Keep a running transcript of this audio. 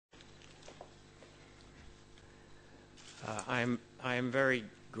I am very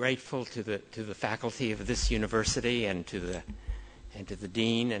grateful to the faculty of this university and to the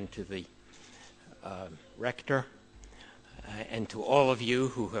dean and to the rector and to all of you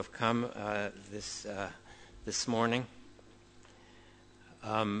who have come this morning.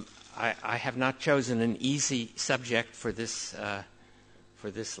 I have not chosen an easy subject for this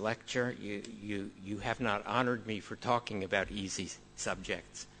lecture. You have not honored me for talking about easy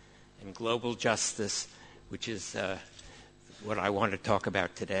subjects. And global justice, which is what I want to talk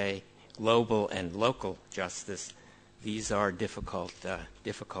about today, global and local justice, these are difficult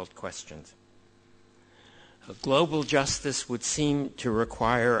questions. Global justice would seem to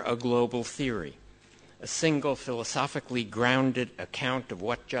require a global theory, a single philosophically grounded account of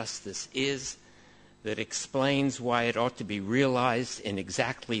what justice is that explains why it ought to be realized in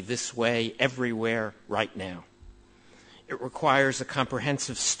exactly this way everywhere right now. It requires a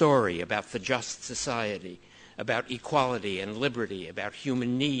comprehensive story about the just society, about equality and liberty, about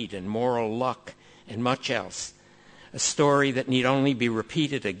human need and moral luck, and much else. A story that need only be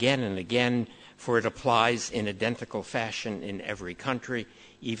repeated again and again, for it applies in identical fashion in every country,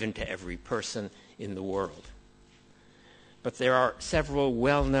 even to every person in the world. But there are several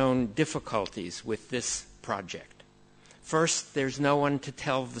well-known difficulties with this project. First, there's no one to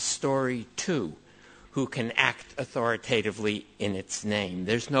tell the story to who can act authoritatively in its name.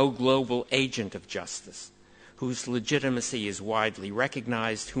 There's no global agent of justice whose legitimacy is widely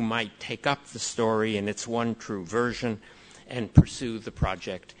recognized, who might take up the story in its one true version and pursue the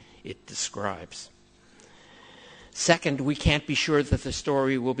project it describes. Second, we can't be sure that the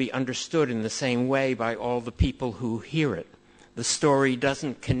story will be understood in the same way by all the people who hear it. The story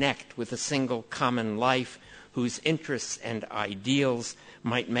doesn't connect with a single common life whose interests and ideals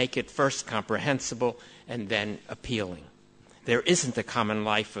might make it first comprehensible and then appealing. There isn't a common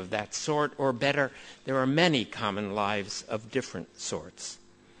life of that sort, or better, there are many common lives of different sorts.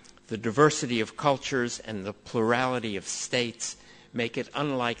 The diversity of cultures and the plurality of states make it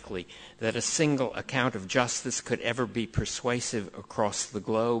unlikely that a single account of justice could ever be persuasive across the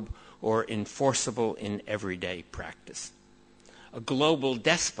globe or enforceable in everyday practice. A global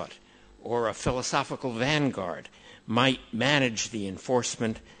despot or a philosophical vanguard might manage the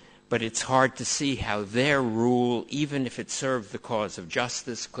enforcement, but it's hard to see how their rule, even if it served the cause of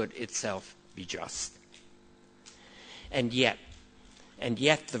justice, could itself be just. And yet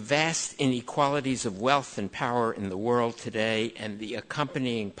the vast inequalities of wealth and power in the world today and the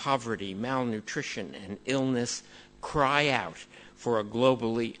accompanying poverty, malnutrition, and illness cry out for a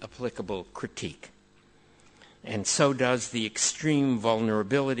globally applicable critique. And so does the extreme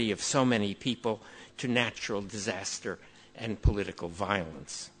vulnerability of so many people to natural disaster and political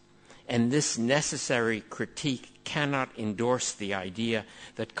violence. And this necessary critique cannot endorse the idea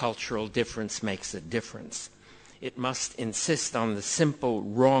that cultural difference makes a difference. It must insist on the simple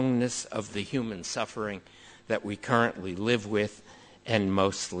wrongness of the human suffering that we currently live with and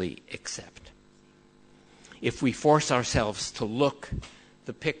mostly accept. If we force ourselves to look,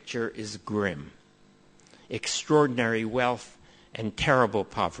 the picture is grim. Extraordinary wealth and terrible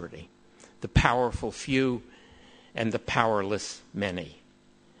poverty, the powerful few and the powerless many,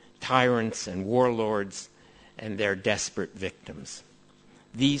 tyrants and warlords and their desperate victims.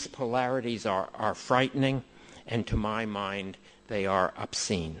 These polarities are frightening, and to my mind, they are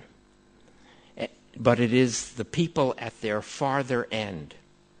obscene. But it is the people at their farther end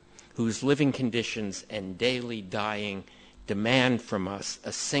whose living conditions and daily dying demand from us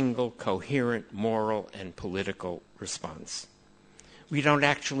a single, coherent moral and political response. We don't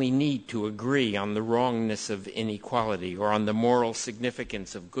actually need to agree on the wrongness of inequality or on the moral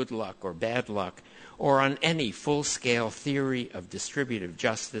significance of good luck or bad luck or on any full-scale theory of distributive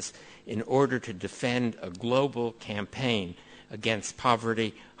justice in order to defend a global campaign against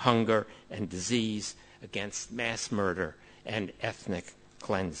poverty, hunger, and disease, against mass murder and ethnic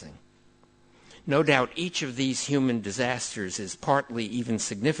cleansing. No doubt each of these human disasters is partly, even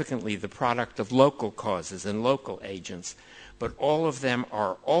significantly, the product of local causes and local agents, but all of them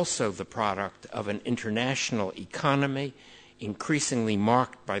are also the product of an international economy increasingly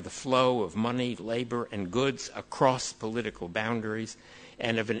marked by the flow of money, labor, and goods across political boundaries,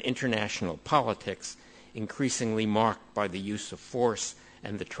 and of an international politics increasingly marked by the use of force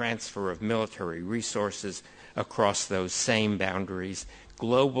and the transfer of military resources across those same boundaries.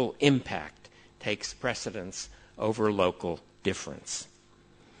 Global impact takes precedence over local difference.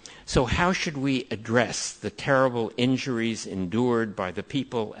 So how should we address the terrible injuries endured by the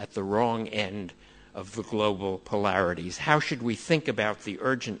people at the wrong end of the global polarities? How should we think about the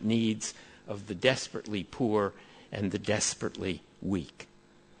urgent needs of the desperately poor and the desperately weak?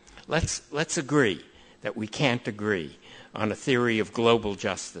 Let's agree that we can't agree on a theory of global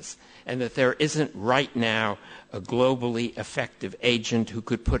justice, and that there isn't right now a globally effective agent who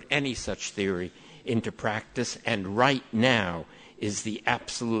could put any such theory into practice, and right now is the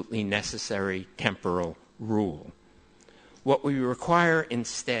absolutely necessary temporal rule. What we require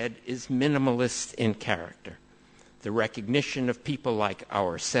instead is minimalist in character, the recognition of people like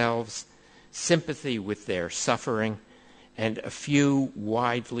ourselves, sympathy with their suffering, and a few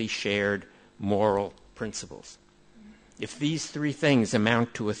widely shared moral principles. If these three things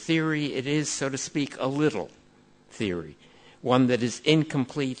amount to a theory, it is, so to speak, a little theory, one that is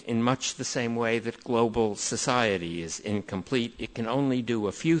incomplete in much the same way that global society is incomplete. It can only do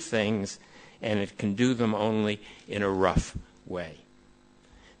a few things, and it can do them only in a rough way.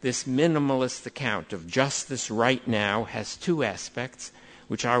 This minimalist account of justice right now has two aspects,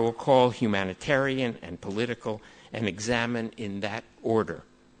 which I will call humanitarian and political, and examine in that order.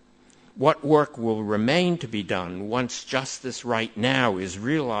 What work will remain to be done once justice right now is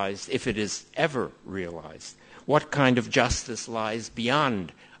realized, if it is ever realized? What kind of justice lies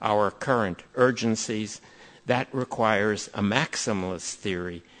beyond our current urgencies? That requires a maximalist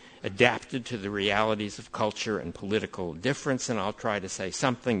theory adapted to the realities of culture and political difference, and I'll try to say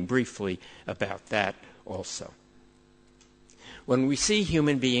something briefly about that also. When we see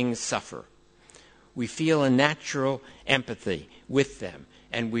human beings suffer, we feel a natural empathy with them,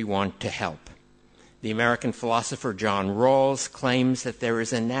 and we want to help. The American philosopher John Rawls claims that there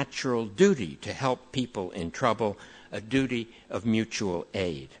is a natural duty to help people in trouble, a duty of mutual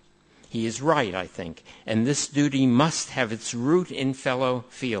aid. He is right, I think, and this duty must have its root in fellow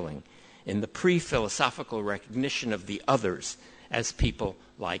feeling, in the pre-philosophical recognition of the others as people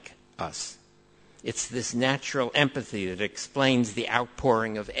like us. It's this natural empathy that explains the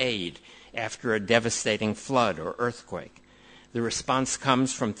outpouring of aid after a devastating flood or earthquake. The response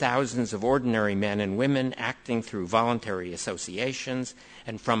comes from thousands of ordinary men and women acting through voluntary associations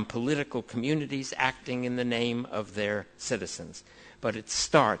and from political communities acting in the name of their citizens. But it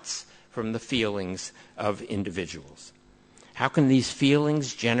starts from the feelings of individuals. How can these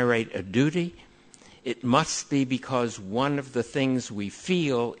feelings generate a duty? It must be because one of the things we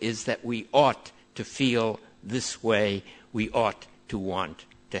feel is that we ought to feel this way, we ought to want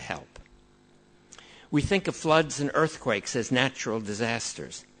to help. We think of floods and earthquakes as natural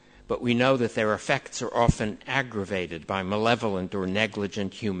disasters, but we know that their effects are often aggravated by malevolent or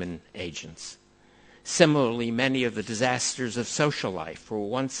negligent human agents. Similarly, many of the disasters of social life were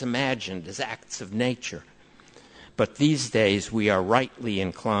once imagined as acts of nature, but these days we are rightly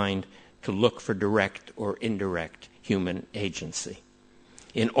inclined to look for direct or indirect human agency.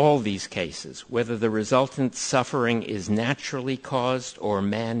 In all these cases, whether the resultant suffering is naturally caused or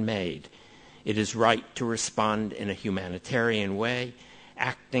man-made, it is right to respond in a humanitarian way,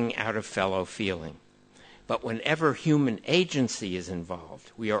 acting out of fellow feeling. But whenever human agency is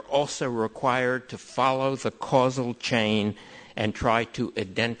involved, we are also required to follow the causal chain and try to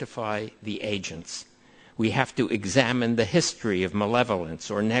identify the agents. We have to examine the history of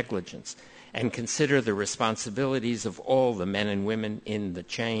malevolence or negligence and consider the responsibilities of all the men and women in the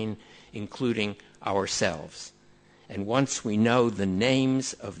chain, including ourselves. And once we know the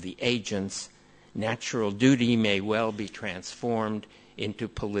names of the agents, natural duty may well be transformed into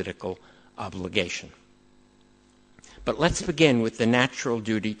political obligation. But let's begin with the natural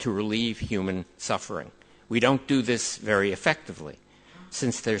duty to relieve human suffering. We don't do this very effectively,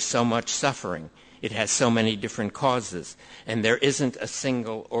 since there's so much suffering. It has so many different causes, and there isn't a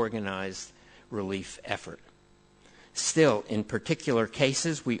single organized relief effort. Still, in particular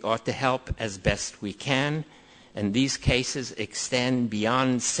cases, we ought to help as best we can, and these cases extend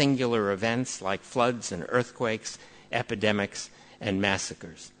beyond singular events like floods and earthquakes, epidemics, and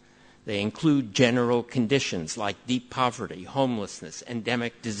massacres. They include general conditions like deep poverty, homelessness,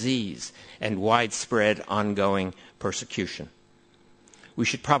 endemic disease, and widespread ongoing persecution. We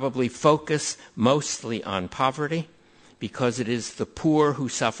should probably focus mostly on poverty because it is the poor who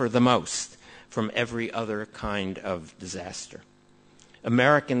suffer the most from every other kind of disaster.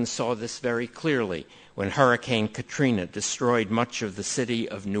 Americans saw this very clearly when Hurricane Katrina destroyed much of the city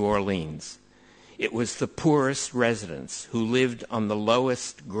of New Orleans. It was the poorest residents who lived on the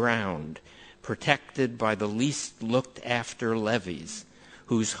lowest ground, protected by the least looked-after levees,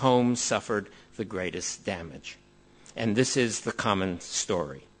 whose homes suffered the greatest damage. And this is the common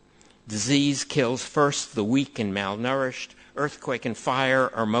story. Disease kills first the weak and malnourished. Earthquake and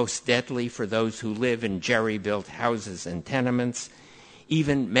fire are most deadly for those who live in jerry-built houses and tenements.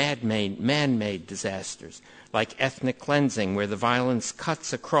 Even man-made disasters, like ethnic cleansing, where the violence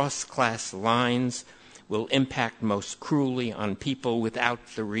cuts across class lines, will impact most cruelly on people without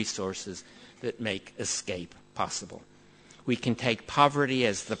the resources that make escape possible. We can take poverty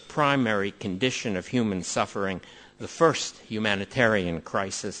as the primary condition of human suffering, the first humanitarian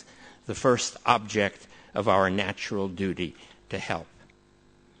crisis, the first object of our natural duty to help.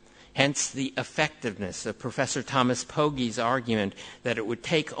 Hence the effectiveness of Professor Thomas Pogge's argument that it would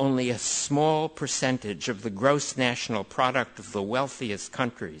take only a small percentage of the gross national product of the wealthiest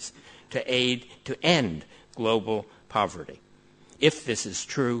countries to end global poverty. If this is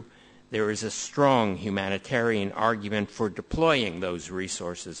true, there is a strong humanitarian argument for deploying those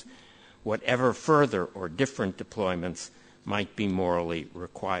resources, whatever further or different deployments might be morally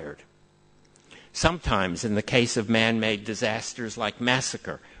required. Sometimes, in the case of man-made disasters like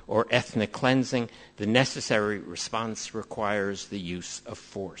massacre or ethnic cleansing, the necessary response requires the use of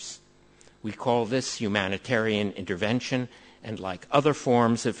force. We call this humanitarian intervention, and like other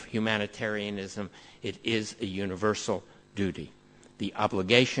forms of humanitarianism, it is a universal duty. The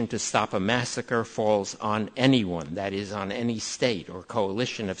obligation to stop a massacre falls on anyone, that is, on any state or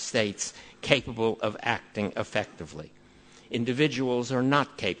coalition of states capable of acting effectively. Individuals are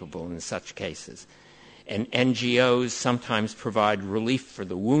not capable in such cases, and NGOs sometimes provide relief for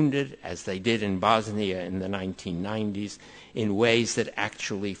the wounded, as they did in Bosnia in the 1990s, in ways that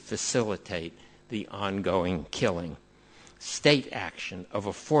actually facilitate the ongoing killing. State action of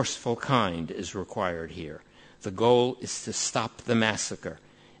a forceful kind is required here. The goal is to stop the massacre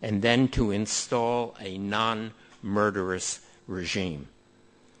and then to install a non-murderous regime.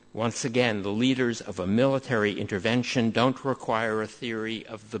 Once again, the leaders of a military intervention don't require a theory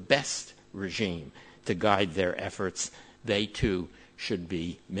of the best regime to guide their efforts. They, too, should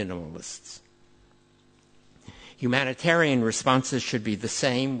be minimalists. Humanitarian responses should be the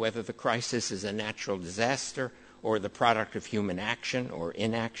same whether the crisis is a natural disaster or the product of human action or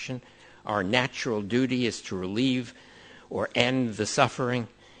inaction. Our natural duty is to relieve or end the suffering,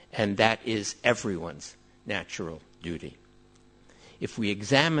 and that is everyone's natural duty. If we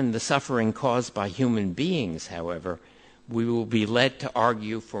examine the suffering caused by human beings, however, we will be led to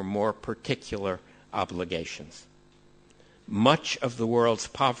argue for more particular obligations. Much of the world's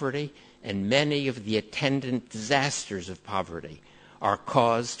poverty and many of the attendant disasters of poverty are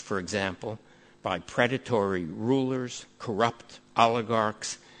caused, for example, by predatory rulers, corrupt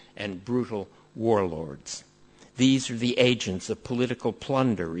oligarchs, and brutal warlords. These are the agents of political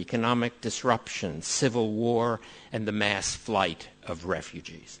plunder, economic disruption, civil war, and the mass flight of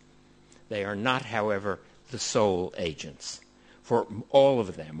refugees. They are not, however, the sole agents, for all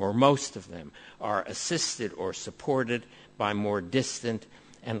of them, or most of them, are assisted or supported by more distant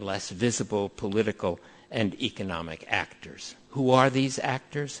and less visible political and economic actors. Who are these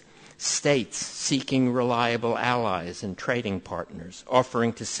actors? States seeking reliable allies and trading partners,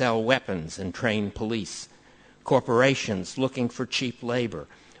 offering to sell weapons and train police. Corporations looking for cheap labor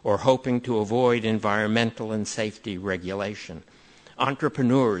or hoping to avoid environmental and safety regulation.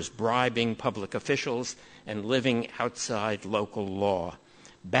 Entrepreneurs bribing public officials and living outside local law.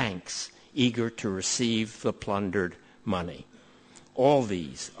 Banks eager to receive the plundered money. All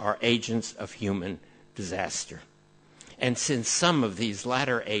these are agents of human disaster. And since some of these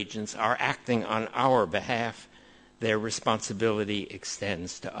latter agents are acting on our behalf, their responsibility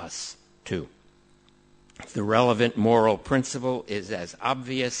extends to us, too. The relevant moral principle is as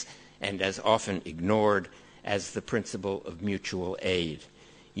obvious and as often ignored as the principle of mutual aid.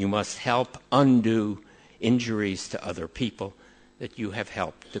 You must help undo injuries to other people that you have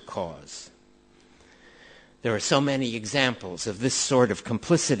helped to cause. There are so many examples of this sort of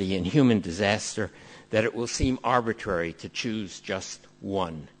complicity in human disaster that it will seem arbitrary to choose just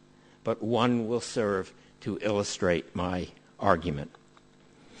one, but one will serve to illustrate my argument.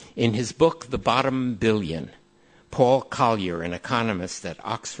 In his book, The Bottom Billion, Paul Collier, an economist at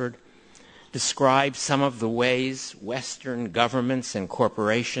Oxford, describes some of the ways Western governments and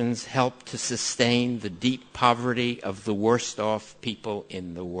corporations help to sustain the deep poverty of the worst-off people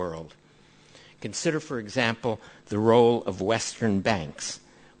in the world. Consider, for example, the role of Western banks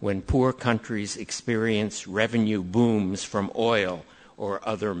when poor countries experience revenue booms from oil or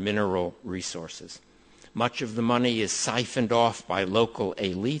other mineral resources. Much of the money is siphoned off by local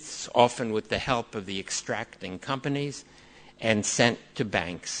elites, often with the help of the extracting companies, and sent to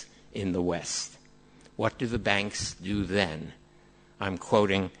banks in the West. What do the banks do then? I'm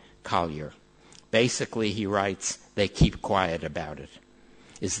quoting Collier. Basically, he writes, they keep quiet about it.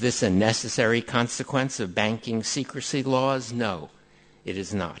 Is this a necessary consequence of banking secrecy laws? No, it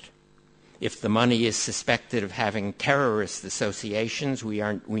is not. If the money is suspected of having terrorist associations, we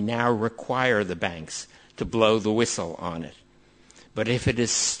now require the banks to blow the whistle on it. But if it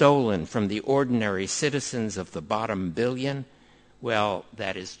is stolen from the ordinary citizens of the bottom billion, well,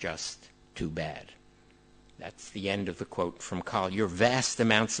 that is just too bad. That's the end of the quote from Collier. Vast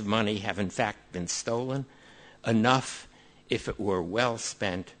amounts of money have in fact been stolen, enough, if it were well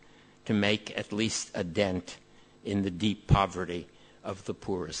spent, to make at least a dent in the deep poverty of the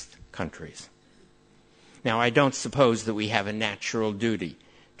poorest countries. Now, I don't suppose that we have a natural duty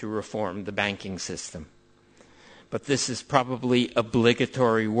to reform the banking system, but this is probably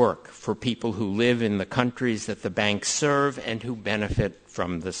obligatory work for people who live in the countries that the banks serve and who benefit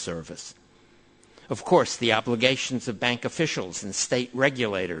from the service. Of course, the obligations of bank officials and state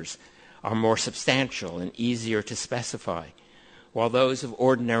regulators are more substantial and easier to specify, while those of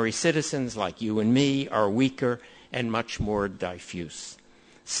ordinary citizens like you and me are weaker and much more diffuse.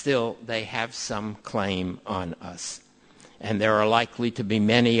 Still, they have some claim on us, and there are likely to be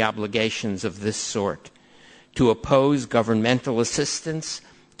many obligations of this sort: to oppose governmental assistance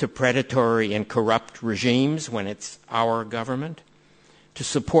to predatory and corrupt regimes when it's our government, to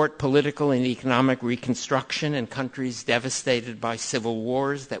support political and economic reconstruction in countries devastated by civil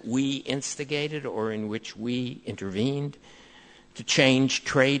wars that we instigated or in which we intervened, to change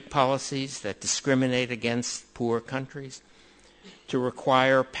trade policies that discriminate against poor countries, to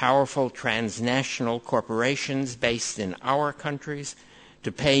require powerful transnational corporations based in our countries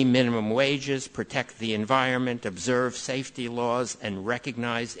to pay minimum wages, protect the environment, observe safety laws, and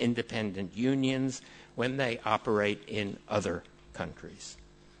recognize independent unions when they operate in other countries.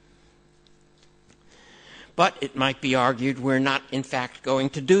 But it might be argued we're not, in fact, going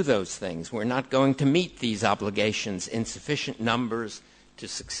to do those things. We're not going to meet these obligations in sufficient numbers to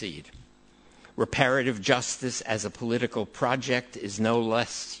succeed. Reparative justice as a political project is no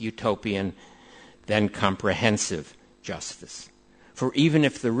less utopian than comprehensive justice. For even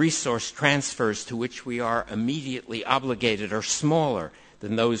if the resource transfers to which we are immediately obligated are smaller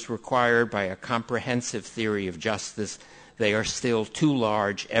than those required by a comprehensive theory of justice, they are still too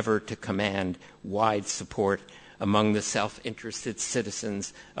large ever to command wide support among the self-interested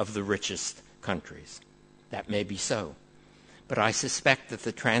citizens of the richest countries. That may be so, but I suspect that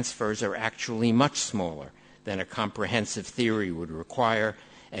the transfers are actually much smaller than a comprehensive theory would require,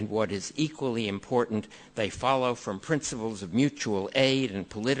 and what is equally important, they follow from principles of mutual aid and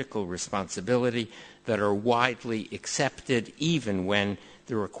political responsibility that are widely accepted even when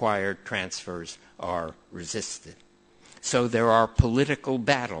the required transfers are resisted. So there are political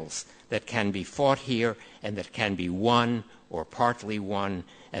battles that can be fought here and that can be won or partly won,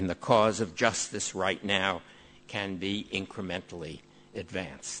 and the cause of justice right now can be incrementally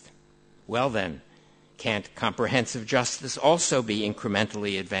advanced. Well then, can't comprehensive justice also be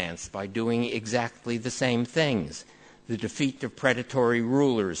incrementally advanced by doing exactly the same things? The defeat of predatory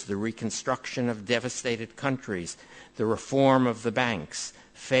rulers, the reconstruction of devastated countries, the reform of the banks,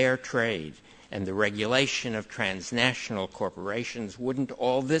 fair trade, and the regulation of transnational corporations, wouldn't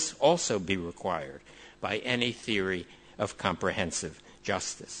all this also be required by any theory of comprehensive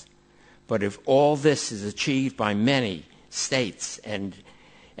justice? But if all this is achieved by many states and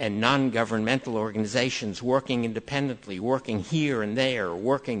non-governmental organizations working independently, working here and there,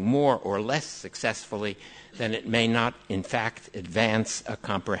 working more or less successfully, then it may not, in fact, advance a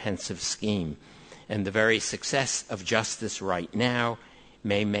comprehensive scheme. And the very success of justice right now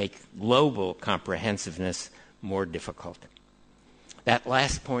may make global comprehensiveness more difficult. That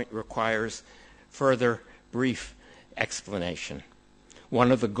last point requires further brief explanation.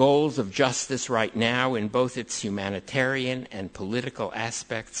 One of the goals of justice right now, in both its humanitarian and political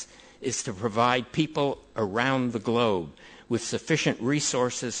aspects, is to provide people around the globe with sufficient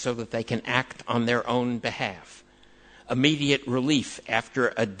resources so that they can act on their own behalf. Immediate relief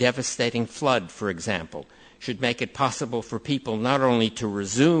after a devastating flood, for example, should make it possible for people not only to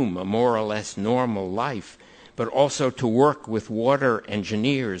resume a more or less normal life, but also to work with water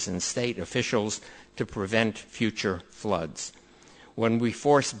engineers and state officials to prevent future floods. When we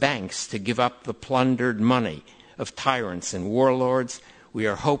force banks to give up the plundered money of tyrants and warlords, we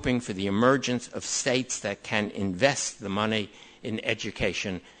are hoping for the emergence of states that can invest the money in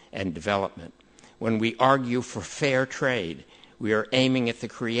education and development. When we argue for fair trade, we are aiming at the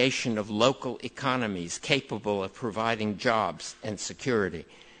creation of local economies capable of providing jobs and security.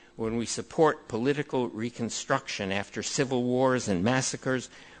 When we support political reconstruction after civil wars and massacres,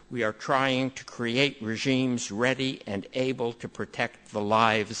 we are trying to create regimes ready and able to protect the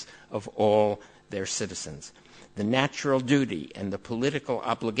lives of all their citizens. The natural duty and the political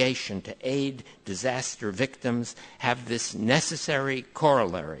obligation to aid disaster victims have this necessary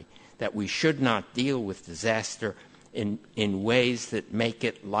corollary that we should not deal with disaster in ways that make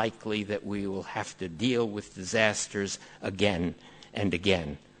it likely that we will have to deal with disasters again and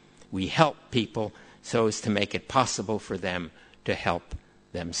again. We help people so as to make it possible for them to help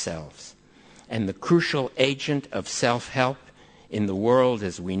themselves. and the crucial agent of self-help in the world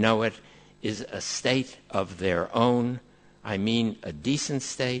as we know it is a state of their own, I mean a decent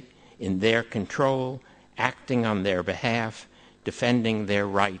state, in their control, acting on their behalf, defending their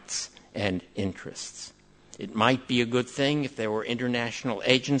rights and interests. It might be a good thing if there were international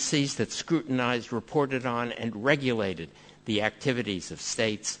agencies that scrutinized, reported on, and regulated the activities of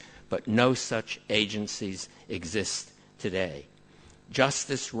states, but no such agencies exist today.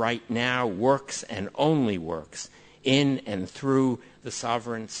 Justice right now works and only works in and through the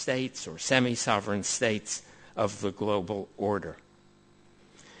sovereign states or semi-sovereign states of the global order.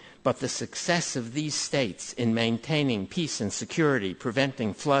 But the success of these states in maintaining peace and security,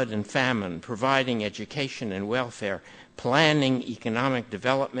 preventing flood and famine, providing education and welfare, planning economic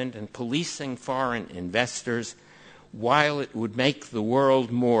development, and policing foreign investors, while it would make the world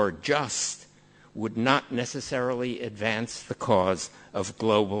more just, would not necessarily advance the cause of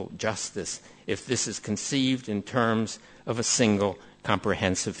global justice if this is conceived in terms of a single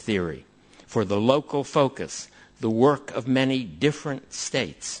comprehensive theory. For the local focus, the work of many different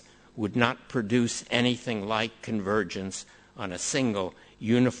states would not produce anything like convergence on a single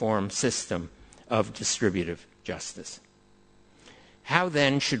uniform system of distributive justice. How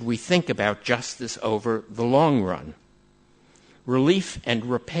then should we think about justice over the long run? Relief and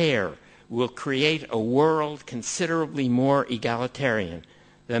repair will create a world considerably more egalitarian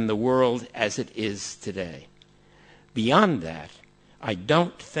than the world as it is today. Beyond that, I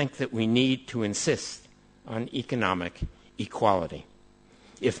don't think that we need to insist on economic equality.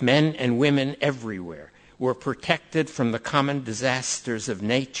 If men and women everywhere were protected from the common disasters of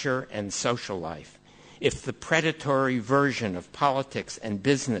nature and social life, if the predatory version of politics and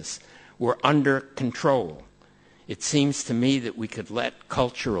business were under control, it seems to me that we could let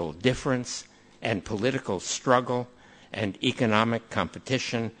cultural difference and political struggle and economic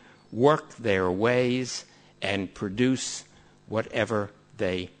competition work their ways and produce whatever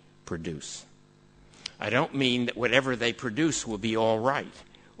they produce. I don't mean that whatever they produce will be all right,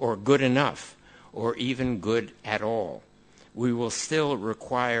 or good enough, or even good at all. We will still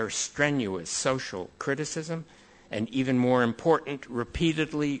require strenuous social criticism and, even more important,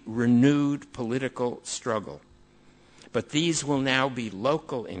 repeatedly renewed political struggle. But these will now be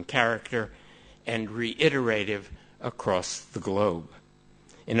local in character and reiterative across the globe.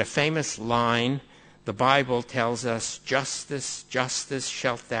 In a famous line, the Bible tells us, "Justice, justice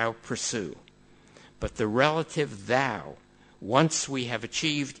shalt thou pursue." But the relative thou, once we have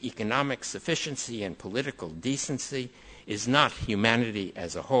achieved economic sufficiency and political decency, is not humanity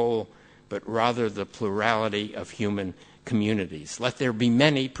as a whole, but rather the plurality of human communities. Let there be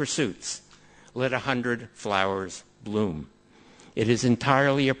many pursuits. Let 100 flowers bloom. It is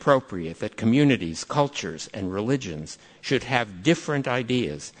entirely appropriate that communities, cultures, and religions should have different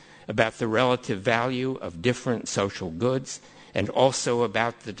ideas about the relative value of different social goods and also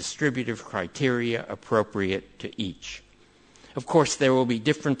about the distributive criteria appropriate to each. Of course, there will be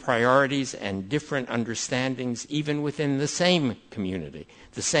different priorities and different understandings even within the same community,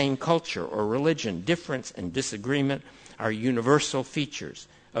 the same culture or religion. Difference and disagreement are universal features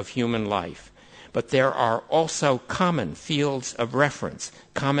of human life. But there are also common fields of reference,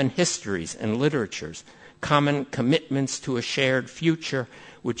 common histories and literatures, common commitments to a shared future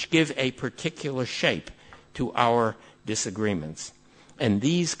which give a particular shape to our disagreements. And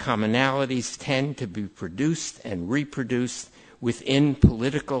these commonalities tend to be produced and reproduced within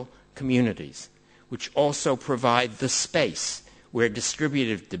political communities, which also provide the space where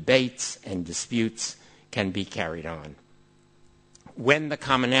distributive debates and disputes can be carried on. When the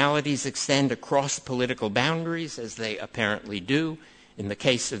commonalities extend across political boundaries, as they apparently do in the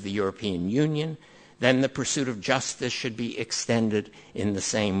case of the European Union, then the pursuit of justice should be extended in the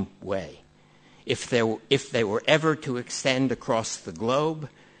same way. If they were ever to extend across the globe,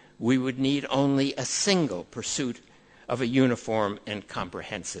 we would need only a single pursuit of a uniform and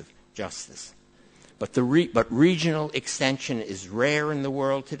comprehensive justice. But regional extension is rare in the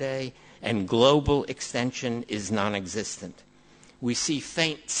world today, and global extension is non-existent. We see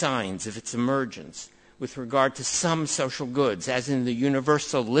faint signs of its emergence with regard to some social goods, as in the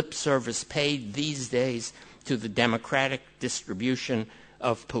universal lip service paid these days to the democratic distribution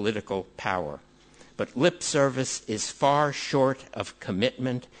of political power. But lip service is far short of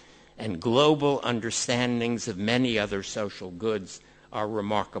commitment, and global understandings of many other social goods are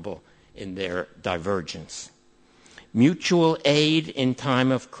remarkable in their divergence. Mutual aid in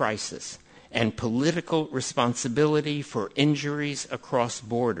time of crisis and political responsibility for injuries across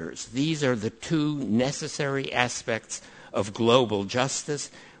borders. These are the two necessary aspects of global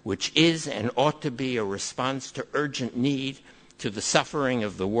justice, which is and ought to be a response to urgent need, to the suffering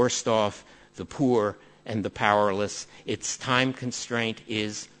of the worst off, the poor, and the powerless. Its time constraint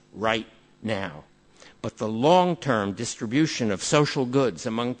is right now. But the long-term distribution of social goods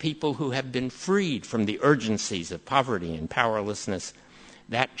among people who have been freed from the urgencies of poverty and powerlessness,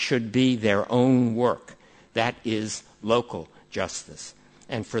 that should be their own work. That is local justice.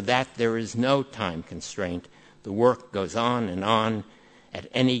 And for that, there is no time constraint. The work goes on and on. At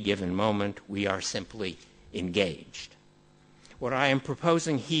any given moment, we are simply engaged. What I am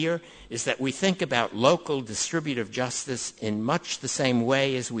proposing here is that we think about local distributive justice in much the same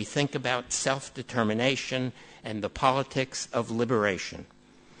way as we think about self-determination and the politics of liberation.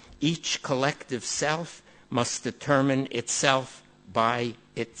 Each collective self must determine itself by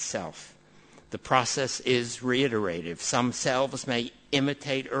itself. The process is reiterative. Some selves may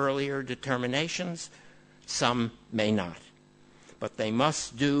imitate earlier determinations, some may not. But they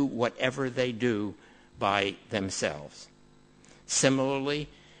must do whatever they do by themselves. Similarly,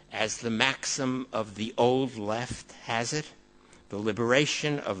 as the maxim of the old left has it, the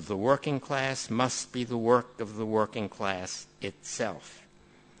liberation of the working class must be the work of the working class itself.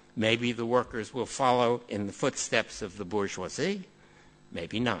 Maybe the workers will follow in the footsteps of the bourgeoisie,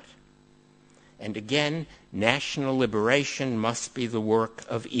 maybe not. And again, national liberation must be the work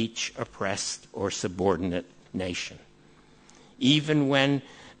of each oppressed or subordinate nation. Even when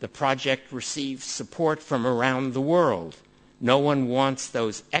the project receives support from around the world, no one wants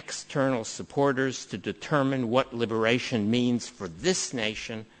those external supporters to determine what liberation means for this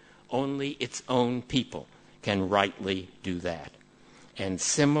nation. Only its own people can rightly do that. And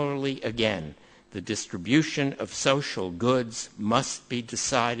similarly, again, the distribution of social goods must be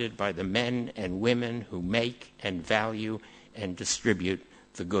decided by the men and women who make and value and distribute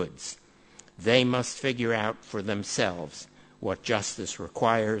the goods. They must figure out for themselves what justice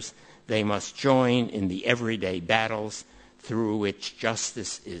requires. They must join in the everyday battles through which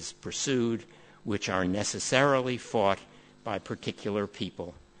justice is pursued, which are necessarily fought by particular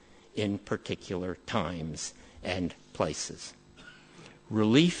people in particular times and places.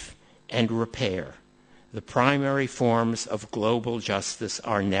 Relief and repair, the primary forms of global justice,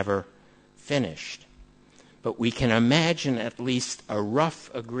 are never finished. But we can imagine at least a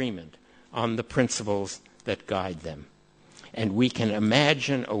rough agreement on the principles that guide them. And we can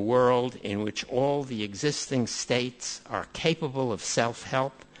imagine a world in which all the existing states are capable of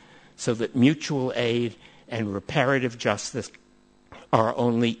self-help, so that mutual aid and reparative justice are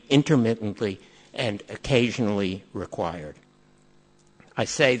only intermittently and occasionally required. I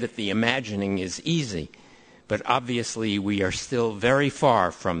say that the imagining is easy, but obviously we are still very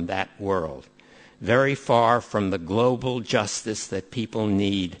far from that world, very far from the global justice that people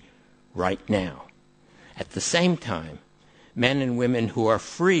need right now. At the same time, men and women who are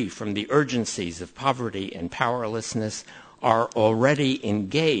free from the urgencies of poverty and powerlessness are already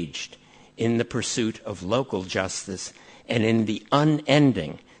engaged in the pursuit of local justice and in the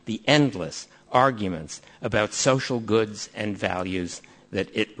unending, the endless arguments about social goods and values that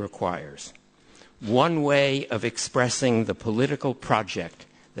it requires. One way of expressing the political project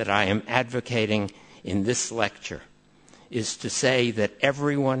that I am advocating in this lecture is to say that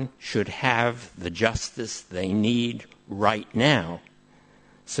everyone should have the justice they need right now,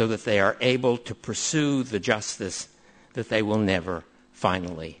 so that they are able to pursue the justice that they will never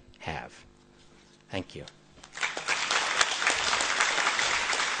finally have. Thank you.